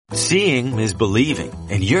Seeing is believing,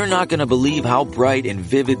 and you're not going to believe how bright and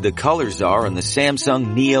vivid the colors are on the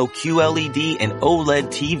Samsung Neo QLED and OLED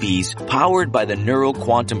TVs powered by the Neural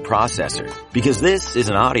Quantum Processor. Because this is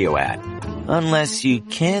an audio ad. Unless you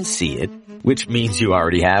can see it, which means you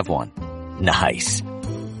already have one. Nice.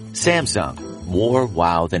 Samsung. More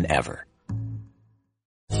wow than ever.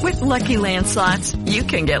 With Lucky Land Slots, you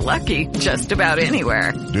can get lucky just about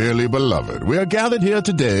anywhere. Dearly beloved, we are gathered here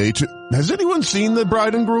today to... Has anyone seen the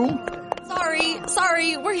bride and groom?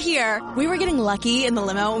 Sorry, we're here. We were getting lucky in the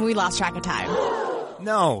limo and we lost track of time.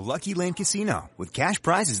 No, Lucky Land Casino, with cash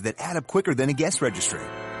prizes that add up quicker than a guest registry.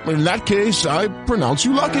 In that case, I pronounce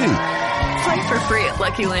you lucky. Play for free at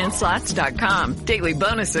LuckyLandSlots.com. Daily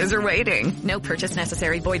bonuses are waiting. No purchase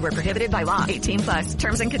necessary. Void where prohibited by law. 18+.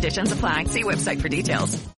 Terms and conditions apply. See website for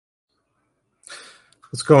details.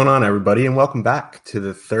 What's going on, everybody, and welcome back to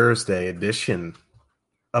the Thursday edition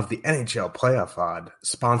of the NHL Playoff Odd,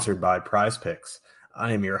 sponsored by Prize Picks.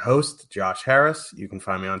 I am your host, Josh Harris. You can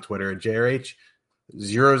find me on Twitter at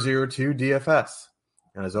JRH002DFS.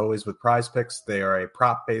 And as always with Prize Picks, they are a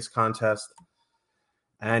prop-based contest.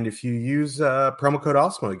 And if you use promo code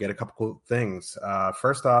OSMO, you get a couple cool things.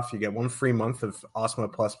 First off, you get 1 free month of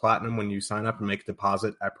OSMO Plus Platinum when you sign up and make a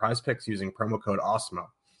deposit at Prize Picks using promo code OSMO.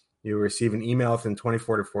 You will receive an email within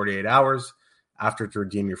 24 to 48 hours after to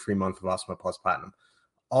redeem your free month of OSMO Plus Platinum.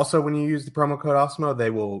 Also, when you use the promo code OSMO,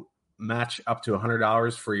 they will match up to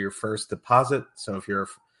 $100 for your first deposit. So if you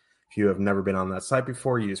have never been on that site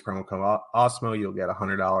before, use promo code OSMO, you'll get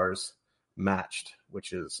 $100 matched,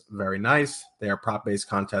 which is very nice. They are prop-based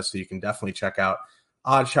contests, so you can definitely check out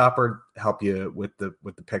Odd Shopper, help you with the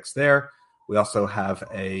picks there. We also have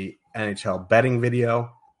a NHL betting video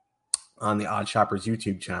on the Odd Shoppers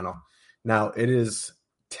YouTube channel. Now, it is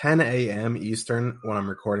 10 a.m. Eastern when I'm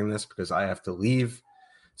recording this because I have to leave.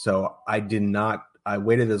 So I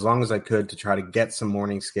waited as long as I could to try to get some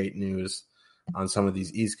morning skate news on some of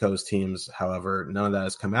these East Coast teams. However, none of that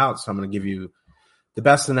has come out. So I'm going to give you the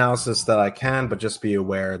best analysis that I can, but just be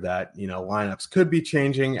aware that, lineups could be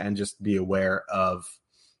changing and just be aware of,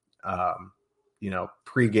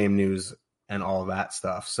 pregame news and all of that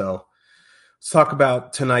stuff. So let's talk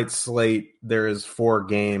about tonight's slate. There is 4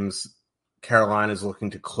 games. Carolina is looking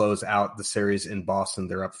to close out the series in Boston.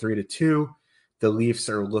 They're up 3-2. The Leafs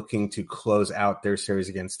are looking to close out their series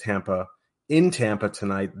against Tampa. In Tampa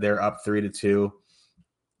tonight, they're up 3-2.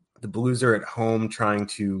 The Blues are at home trying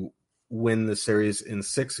to win the series in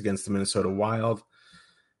 6 against the Minnesota Wild.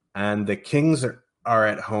 And the Kings are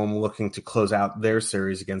at home looking to close out their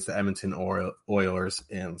series against the Edmonton Oilers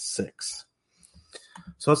in 6.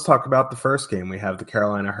 So let's talk about the first game. We have the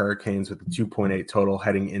Carolina Hurricanes with a 2.8 total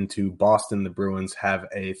heading into Boston. The Bruins have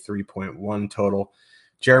a 3.1 total.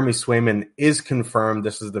 Jeremy Swayman is confirmed.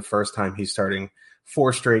 This is the first time he's starting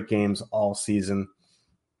 4 straight games all season.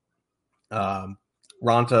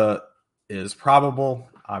 Ranta is probable.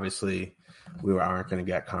 Obviously, we aren't going to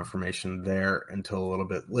get confirmation there until a little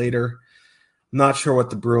bit later. Not sure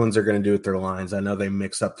what the Bruins are going to do with their lines. I know they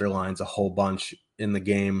mix up their lines a whole bunch in the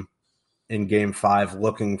game, in Game 5,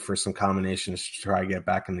 looking for some combinations to try to get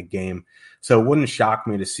back in the game. So it wouldn't shock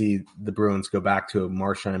me to see the Bruins go back to a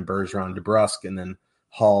Marchand, Bergeron, DeBrusk, and then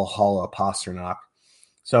Haula, Pasternak.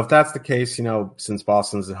 So if that's the case, since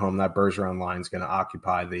Boston's at home, that Bergeron line is going to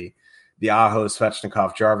occupy the Aho,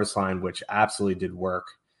 Svechnikov, Jarvis line, which absolutely did work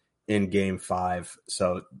in Game 5.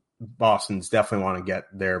 So Boston's definitely want to get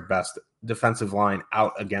their best defensive line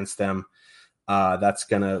out against them. That's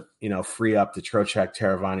going to, free up the Trocheck,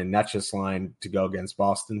 Teravainen, and Netchus line to go against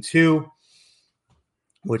Boston too,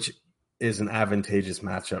 which is an advantageous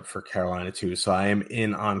matchup for Carolina too. So I am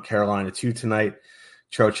in on Carolina 2 tonight.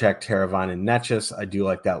 Trocheck, Teravainen, and Netchus. I do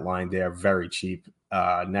like that line. They are very cheap.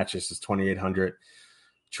 Netchus is $2,800.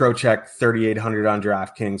 Trocheck, $3,800 on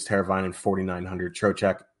DraftKings. Teravainen, $4,900.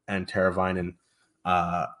 Trocheck and Teravainen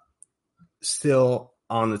still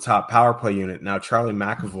on the top power play unit. Now, Charlie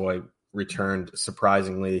McAvoy returned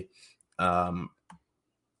surprisingly in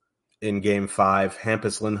Game 5.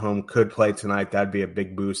 Hampus Lindholm could play tonight. That'd be a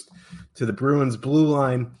big boost to the Bruins blue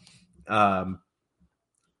line.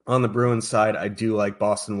 On the Bruins side, I do like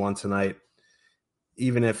Boston 1 tonight.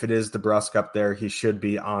 Even if it is DeBrusk up there, he should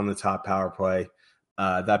be on the top power play.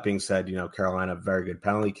 That being said, Carolina, very good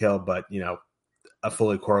penalty kill, but, a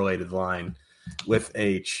fully correlated line with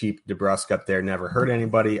a cheap DeBrusk up there never hurt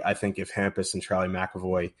anybody. I think if Hampus and Charlie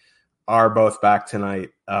McAvoy are both back tonight,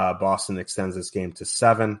 Boston extends this game to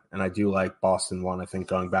 7, and I do like Boston 1. I think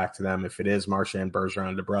going back to them, if it is Marchand,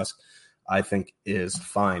 Bergeron, DeBrusk, I think is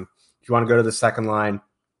fine. If you want to go to the second line,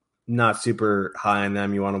 not super high on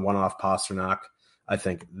them. You want to one-off Pasternak. I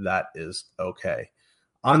think that is okay.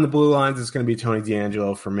 On the blue lines, it's going to be Tony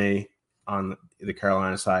DeAngelo for me on the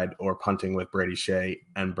Carolina side, or punting with Brady Shea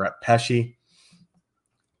and Brett Pesce.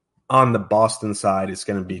 On the Boston side, it's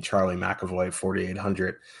going to be Charlie McAvoy at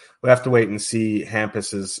 4,800. We have to wait and see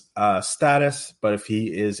Hampus's status, but if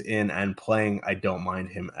he is in and playing, I don't mind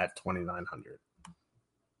him at 2,900.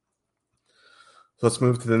 So let's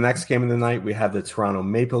move to the next game of the night. We have the Toronto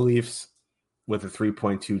Maple Leafs with a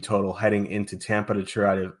 3.2 total heading into Tampa to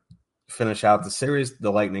try to finish out the series.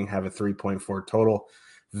 The Lightning have a 3.4 total.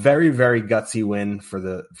 Very, very gutsy win for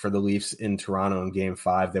the Leafs in Toronto in Game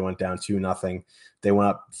 5. They went down 2-0. They went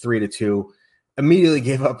up 3-2. Immediately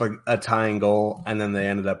gave up a tying goal, and then they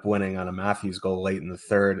ended up winning on a Matthews goal late in the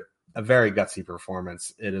third. A very gutsy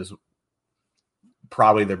performance. It is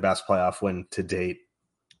probably their best playoff win to date.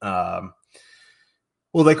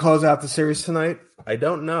 Will they close out the series tonight? I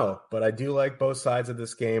don't know, but I do like both sides of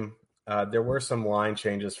this game. There were some line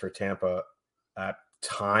changes for Tampa at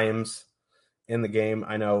times in the game.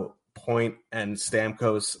 I know Point and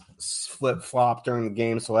Stamkos flip-flop during the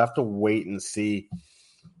game, so we'll have to wait and see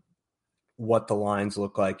what the lines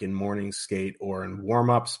look like in morning skate or in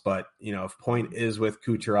warm-ups. But, if Point is with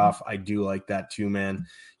Kucherov, I do like that two-man.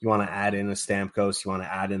 You want to add in a Stamkos, you want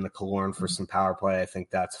to add in the Killorn for some power play, I think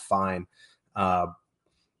that's fine.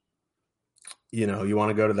 You want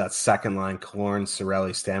to go to that second line, Killorn,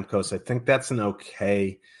 Cirelli, Stamkos. I think that's an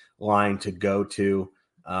okay line to go to.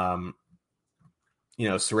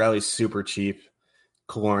 Cirelli's super cheap.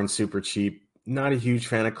 Killorn super cheap. Not a huge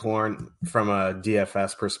fan of Killorn from a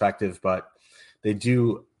DFS perspective, but they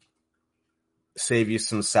do save you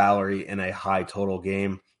some salary in a high total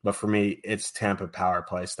game. But for me, it's Tampa power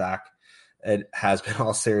play stack. It has been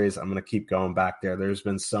all series. I'm going to keep going back there. There's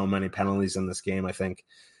been so many penalties in this game, I think,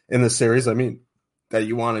 in the series. I mean, that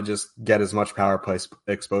you want to just get as much power play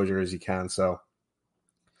exposure as you can. So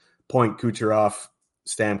Point, Kucherov,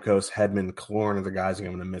 Stamkos, Hedman, Killorn are the guys I'm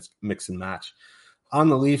going to mix and match. On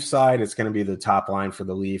the Leaf side, it's going to be the top line for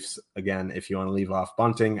the Leafs. Again, if you want to leave off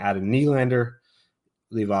Bunting, add in Nylander.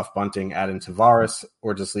 Leave off Bunting, add in Tavares,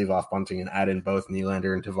 or just leave off Bunting and add in both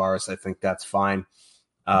Nylander and Tavares. I think that's fine.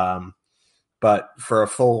 But for a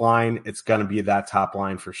full line, it's going to be that top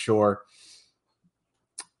line for sure.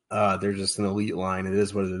 They're just an elite line. It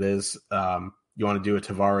is what it is. You want to do a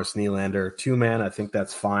Tavares, Nylander, two-man, I think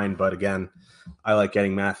that's fine. But again, I like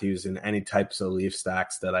getting Matthews in any types of Leaf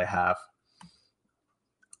stacks that I have.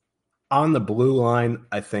 On the blue line,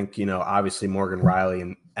 I think, obviously Morgan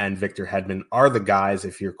Rielly and Victor Hedman are the guys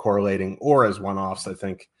if you're correlating or as one-offs. I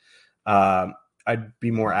think I'd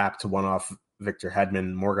be more apt to one-off Victor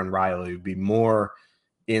Hedman. Morgan Rielly would be more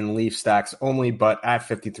in Leaf stacks only, but at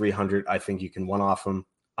 5,300, I think you can one-off them.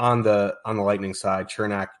 On the Lightning side,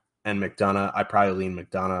 Chernak and McDonough, I probably lean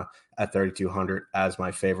McDonough at 3,200 as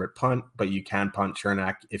my favorite punt, but you can punt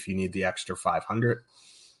Chernak if you need the extra 500.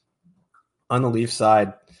 On the Leaf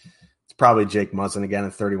side, it's probably Jake Muzzin again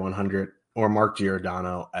at 3,100 or Mark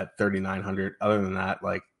Giordano at 3,900. Other than that,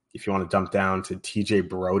 if you want to dump down to TJ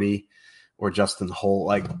Brody or Justin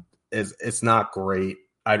Holt, it's not great.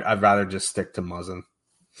 I'd rather just stick to Muzzin.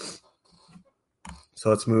 So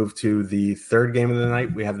let's move to the third game of the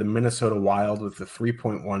night. We have the Minnesota Wild with the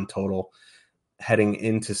 3.1 total heading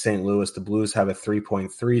into St. Louis. The Blues have a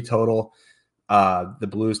 3.3 total. The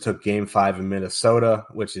Blues took Game 5 in Minnesota,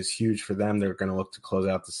 which is huge for them. They're going to look to close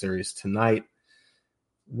out the series tonight.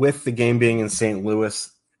 With the game being in St. Louis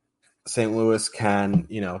can,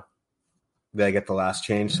 they get the last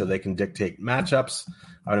change so they can dictate matchups.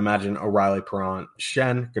 I would imagine O'Reilly, Perron,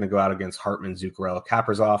 Shen going to go out against Hartman, Zuccarello,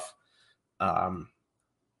 Kaprizov.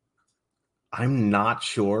 I'm not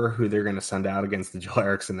sure who they're going to send out against the Joel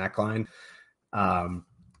Eriksson neckline.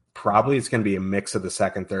 Probably it's going to be a mix of the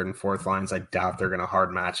second, third, and fourth lines. I doubt they're going to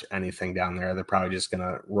hard match anything down there. They're probably just going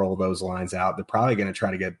to roll those lines out. They're probably going to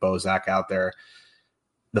try to get Bozak out there,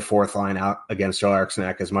 the fourth line out against Joel Eriksson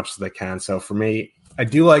as much as they can. So for me, I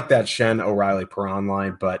do like that Shen, O'Reilly, Perron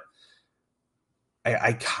line, but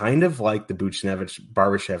I kind of like the Buchnevich,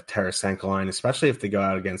 Barbashev, Tarasenko line, especially if they go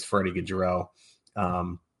out against Freddie Gaudreau.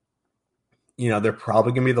 They're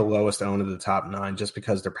probably going to be the lowest owned of the top 9 just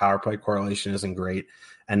because their power play correlation isn't great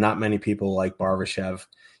and not many people like Barbashev.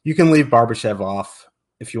 You can leave Barbashev off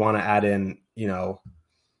if you want to add in,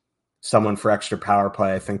 someone for extra power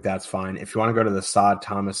play. I think that's fine. If you want to go to the Saad,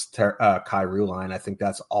 Thomas, Kyrou line, I think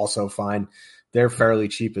that's also fine. They're fairly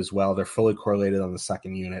cheap as well. They're fully correlated on the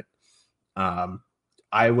second unit.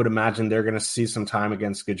 I would imagine they're going to see some time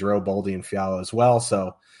against Gaudreau, Boldy, and Fiala as well.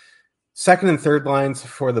 So second and third lines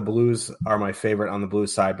for the Blues are my favorite on the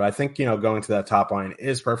Blues side, but I think, going to that top line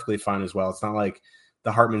is perfectly fine as well. It's not like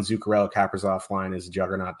the Hartman-Zuccarello-Kaprizov line is a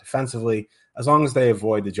juggernaut defensively, as long as they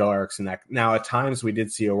avoid the Joel Eriksson-Ek. Now, at times, we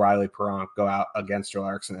did see O'Reilly Perron go out against Joel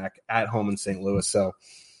Eriksson-Ek at home in St. Louis, so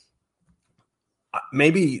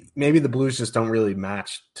maybe the Blues just don't really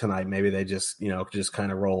match tonight. Maybe they just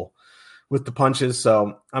kind of roll with the punches,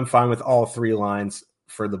 so I'm fine with all three lines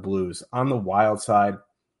for the Blues. On the Wild side,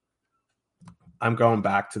 I'm going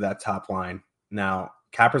back to that top line. Now,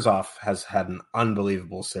 Kaprizov has had an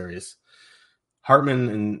unbelievable series. Hartman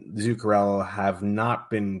and Zuccarello have not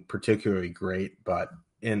been particularly great, but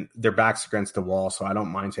their backs against the wall, so I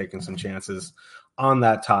don't mind taking some chances on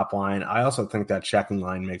that top line. I also think that checking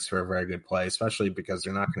line makes for a very good play, especially because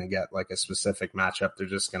they're not going to get like a specific matchup. They're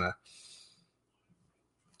just going to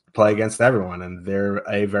play against everyone, and they're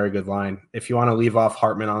a very good line. If you want to leave off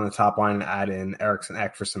Hartman on the top line and add in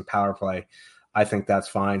Eriksson-Ek for some power play, I think that's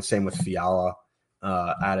fine. Same with Fiala.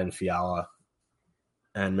 Add in Fiala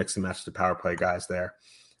and mix and match the power play guys there.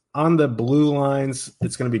 On the blue lines,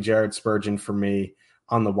 it's going to be Jared Spurgeon for me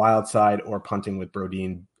on the Wild side, or punting with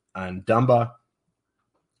Brodin and Dumba.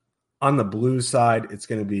 On the Blues side, it's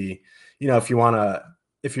going to be, if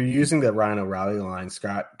you're using the Ryan O'Reilly line,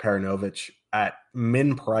 Scott Perunovich at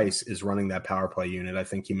min price is running that power play unit. I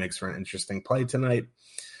think he makes for an interesting play tonight.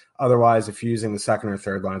 Otherwise, if you're using the second or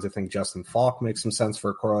third lines, I think Justin Falk makes some sense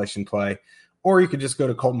for a correlation play. Or you could just go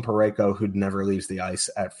to Colton Parayko, who never leaves the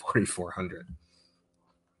ice, at 4,400.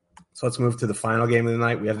 So let's move to the final game of the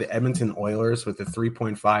night. We have the Edmonton Oilers with a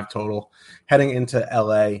 3.5 total heading into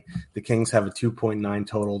LA. The Kings have a 2.9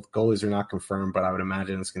 total. The goalies are not confirmed, but I would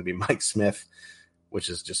imagine it's going to be Mike Smith, which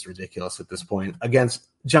is just ridiculous at this point, against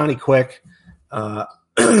Johnny Quick.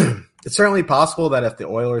 It's certainly possible that if the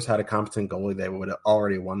Oilers had a competent goalie, they would have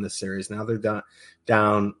already won this series. Now they're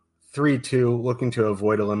down 3-2, looking to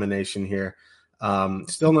avoid elimination here.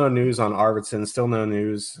 Still no news on Arvidsson. Still no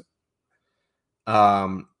news.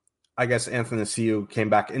 I guess Anthony Ciu came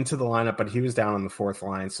back into the lineup, but he was down on the fourth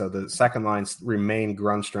line. So the second line remain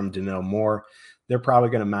Grundstrom, Danault, Moore. They're probably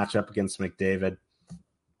going to match up against McDavid.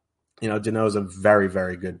 Danault's a very,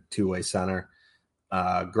 very good two-way center.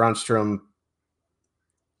 Grundstrom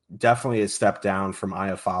definitely a step down from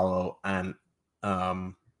Iafallo and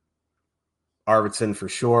Arvidsson for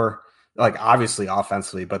sure. Like, obviously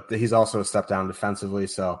offensively, but he's also a step down defensively.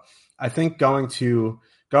 So I think going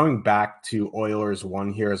back to Oilers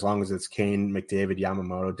 1 here, as long as it's Kane, McDavid,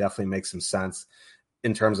 Yamamoto, definitely makes some sense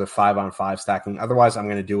in terms of 5-on-5 stacking. Otherwise, I'm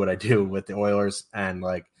going to do what I do with the Oilers, and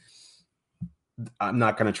I'm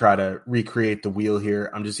not going to try to recreate the wheel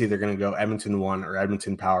here. I'm just either going to go Edmonton 1 or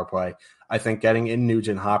Edmonton power play. I think getting in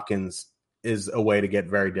Nugent Hopkins is a way to get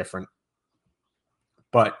very different.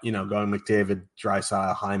 But, going McDavid,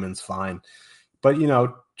 Draisaitl, Hyman's fine. But,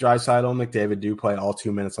 Draisaitl and McDavid do play all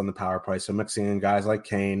 2 minutes on the power play. So mixing in guys like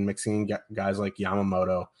Kane, mixing in guys like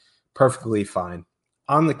Yamamoto, perfectly fine.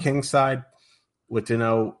 On the Kings side, with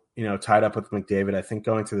Danault, tied up with McDavid, I think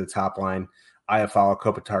going to the top line, Iafallo,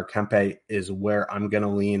 Kopitar, Kempe is where I'm going to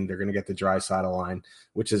lean. They're going to get the Draisaitl line,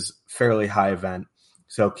 which is fairly high event.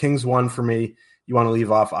 So Kings 1 for me. You want to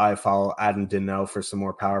leave off Iafallo, add in Danault for some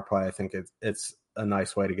more power play. I think it's a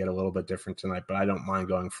nice way to get a little bit different tonight, but I don't mind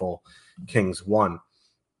going full Kings 1.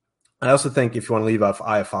 I also think if you want to leave off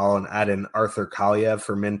Iafallo and add in Arthur Kaliev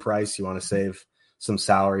for min price, you want to save some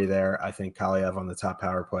salary there. I think Kaliev on the top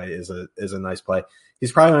power play is a nice play.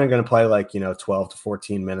 He's probably only going to play 12 to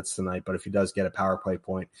 14 minutes tonight, but if he does get a power play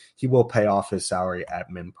point, he will pay off his salary at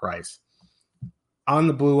min price. On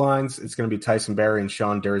the blue lines, it's going to be Tyson Barrie and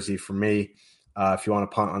Sean Durzi for me. If you want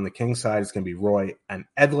to punt on the King side, it's going to be Roy and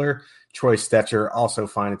Edler. Troy Stetcher also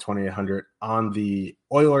fine at 2,800. On the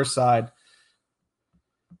Oilers side,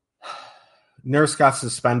 Nurse got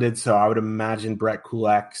suspended, so I would imagine Brett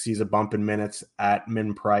Kulak sees a bump in minutes at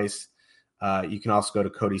min price. You can also go to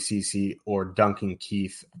Cody Ceci or Duncan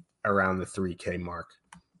Keith around the 3K mark.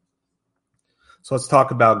 So let's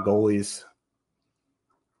talk about goalies.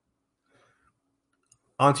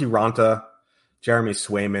 Antti Ranta, Jeremy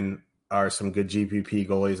Swayman are some good GPP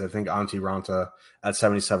goalies. I think Antti Ranta at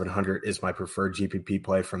 7,700 is my preferred GPP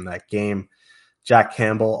play from that game. Jack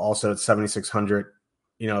Campbell also at 7,600.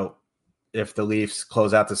 If the Leafs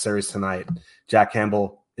close out the series tonight, Jack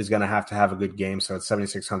Campbell is going to have a good game. So at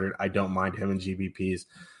 7,600, I don't mind him in GPPs.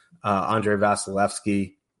 Andrei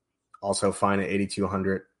Vasilevsky, also fine at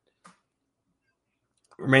 8,200.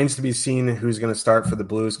 Remains to be seen who's going to start for the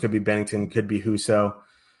Blues. Could be Bennington, could be Husso.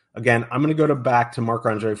 Again, I'm going to go back to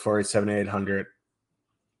Marc-Andre Fleury, 7,800.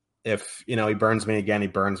 If, he burns me again, he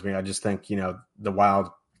burns me. I just think, the Wild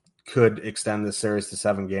could extend this series to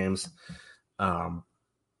 7 games.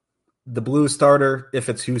 The Blues starter, if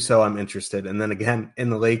it's Husso, I'm interested. And then again, in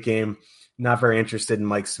the late game, not very interested in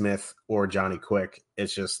Mike Smith or Johnny Quick.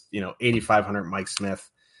 It's just, 8,500 Mike Smith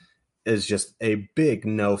is just a big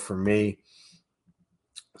no for me.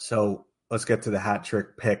 So let's get to the hat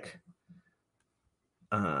trick pick.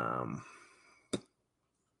 My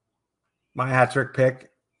hat trick pick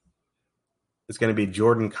is going to be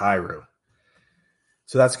Jordan Kyrou.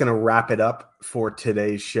 So that's going to wrap it up for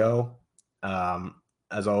today's show.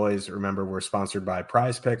 As always, remember, we're sponsored by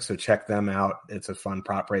Prize Picks, so check them out. It's a fun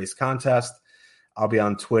prop race contest. I'll be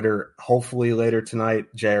on Twitter hopefully later tonight,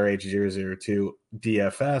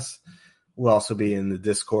 JRH002DFS. We'll also be in the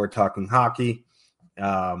Discord talking hockey.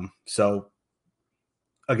 So,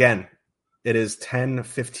 again, it is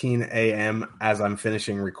 10:15 a.m. as I'm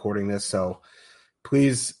finishing recording this, so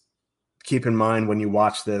please keep in mind when you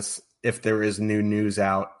watch this, if there is new news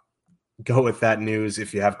out, go with that news.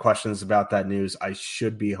 If you have questions about that news, I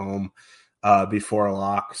should be home before a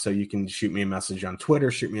lock. So you can shoot me a message on Twitter,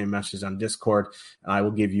 shoot me a message on Discord, and I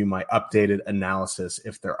will give you my updated analysis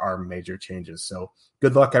if there are major changes. So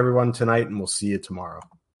good luck, everyone, tonight, and we'll see you tomorrow.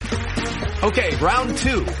 Okay, round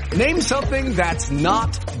two. Name something that's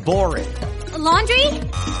not boring. A laundry?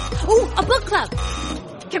 Ooh, a book club.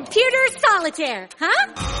 Computer solitaire,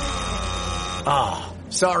 huh? Ah,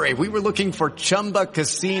 sorry, we were looking for Chumba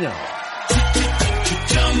Casino.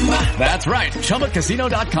 That's right.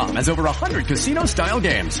 ChumbaCasino.com has over 100 casino-style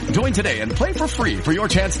games. Join today and play for free for your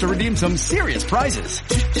chance to redeem some serious prizes.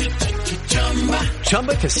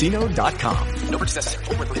 ChumbaCasino.com. No purchase necessary.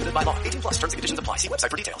 Void where prohibited by law. 18+. Terms and conditions apply. See website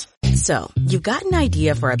for details. So, you've got an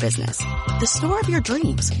idea for a business. The store of your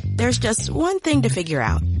dreams. There's just one thing to figure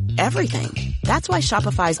out. Everything. That's why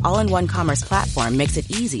Shopify's all-in-one commerce platform makes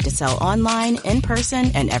it easy to sell online, in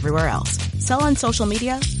person, and everywhere else. Sell on social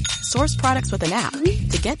media. Source products with an app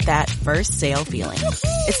to get that first sale feeling.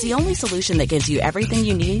 It's the only solution that gives you everything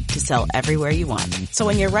you need to sell everywhere you want. So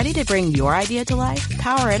when you're ready to bring your idea to life,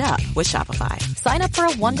 power it up with Shopify. Sign up for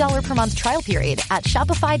a $1 per month trial period at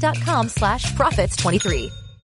shopify.com/profits23.